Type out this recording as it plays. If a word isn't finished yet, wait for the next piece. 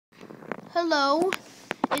Hello,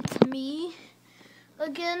 it's me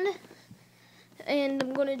again, and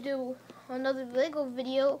I'm gonna do another Lego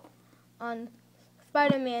video on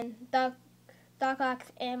Spider-Man, Doc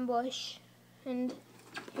Ock's ambush, and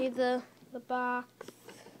here's the box,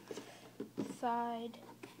 side,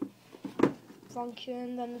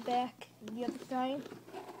 functions on the back, and the other side.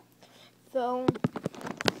 So,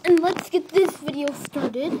 and let's get this video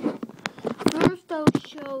started. First, I'll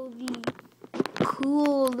show the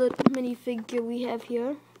cool little minifigure we have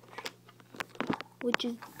here, which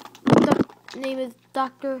is the name is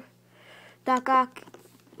Doc Ock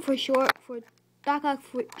for short for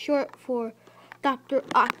Dr.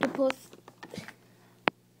 Octopus.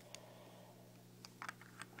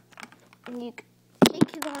 And you can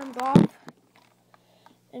take his arms off,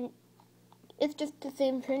 and it's just the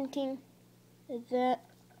same printing as that,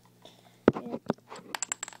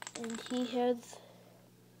 and he has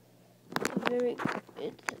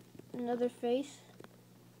it's another face.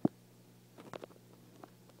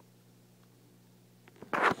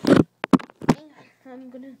 I'm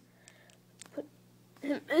gonna put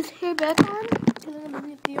his hair back on because I'm gonna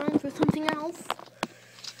leave the arms for something else.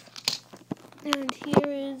 And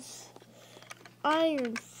here is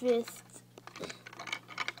Iron Fist.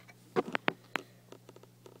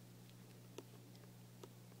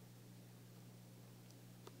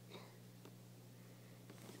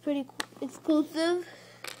 Pretty exclusive.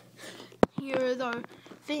 Here is our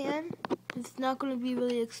fan. It's not going to be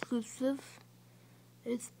really exclusive.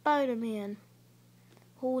 It's Spider-Man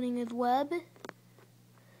holding his web.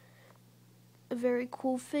 A very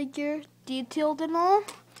cool figure, detailed and all.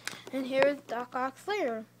 And here is Doc Ock's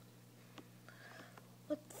lair.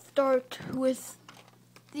 Let's start with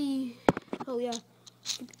the,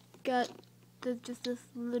 got just this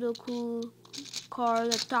little cool car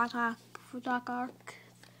that's Doc Ock.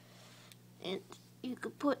 And you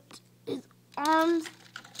could put his arms,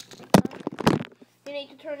 you need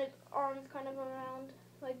to turn his arms kind of around,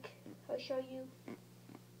 like I'll show you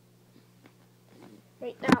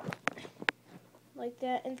right now, like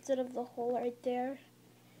that, instead of the hole right there.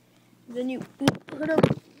 Then you put him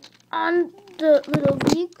on the little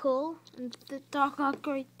vehicle, and the Doc Ock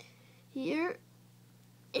right here,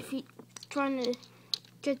 if he's trying to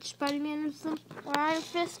catch Spider-Man or something, or Iron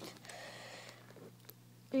Fist.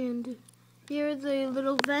 And here's a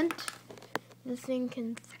little vent. This thing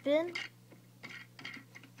can spin.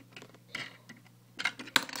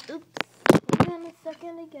 Oops. Hold on a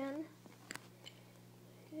second again.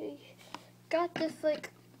 Okay. Got this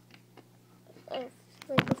like a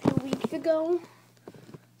few weeks ago.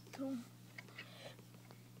 So,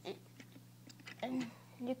 and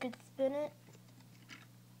you could spin it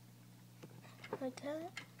like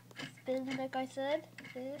that. Spin, like I said.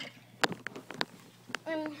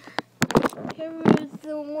 And here is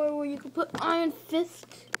the one where you can put Iron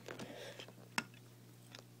Fist.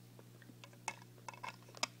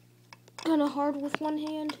 Kind of hard with one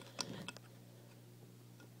hand.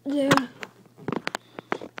 There.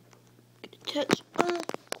 Touch.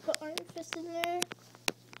 Put Iron Fist in there.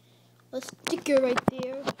 A sticker right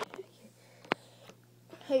there.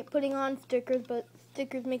 I hate putting on stickers, but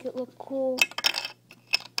stickers make it look cool.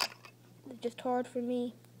 It's just hard for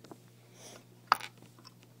me.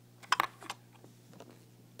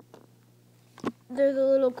 There's a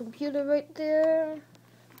little computer right there.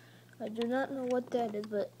 I do not know what that is,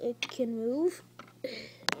 but it can move.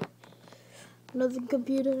 Another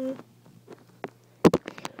computer.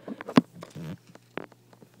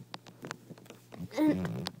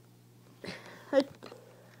 And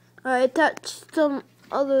I attached some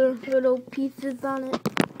other little pieces on it.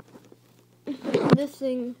 This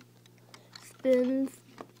thing spins.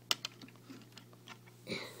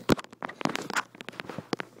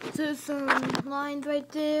 There's some lines right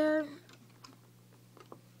there.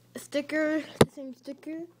 A sticker, the same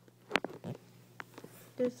sticker.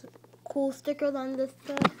 There's cool stickers on this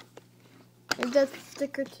side. And that's a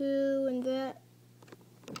sticker too, and that.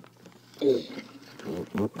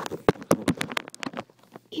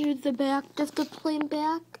 Here's the back, just a plain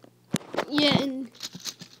back. Yeah, and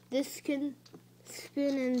this can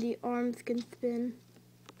spin and the arms can spin.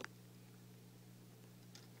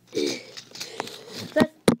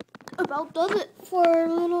 That about does it for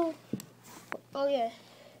a little. Oh yeah,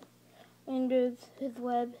 and there's his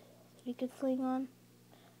web he could sling on.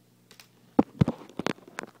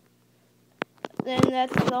 Then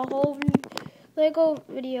that's the whole Lego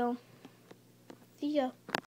video. See ya.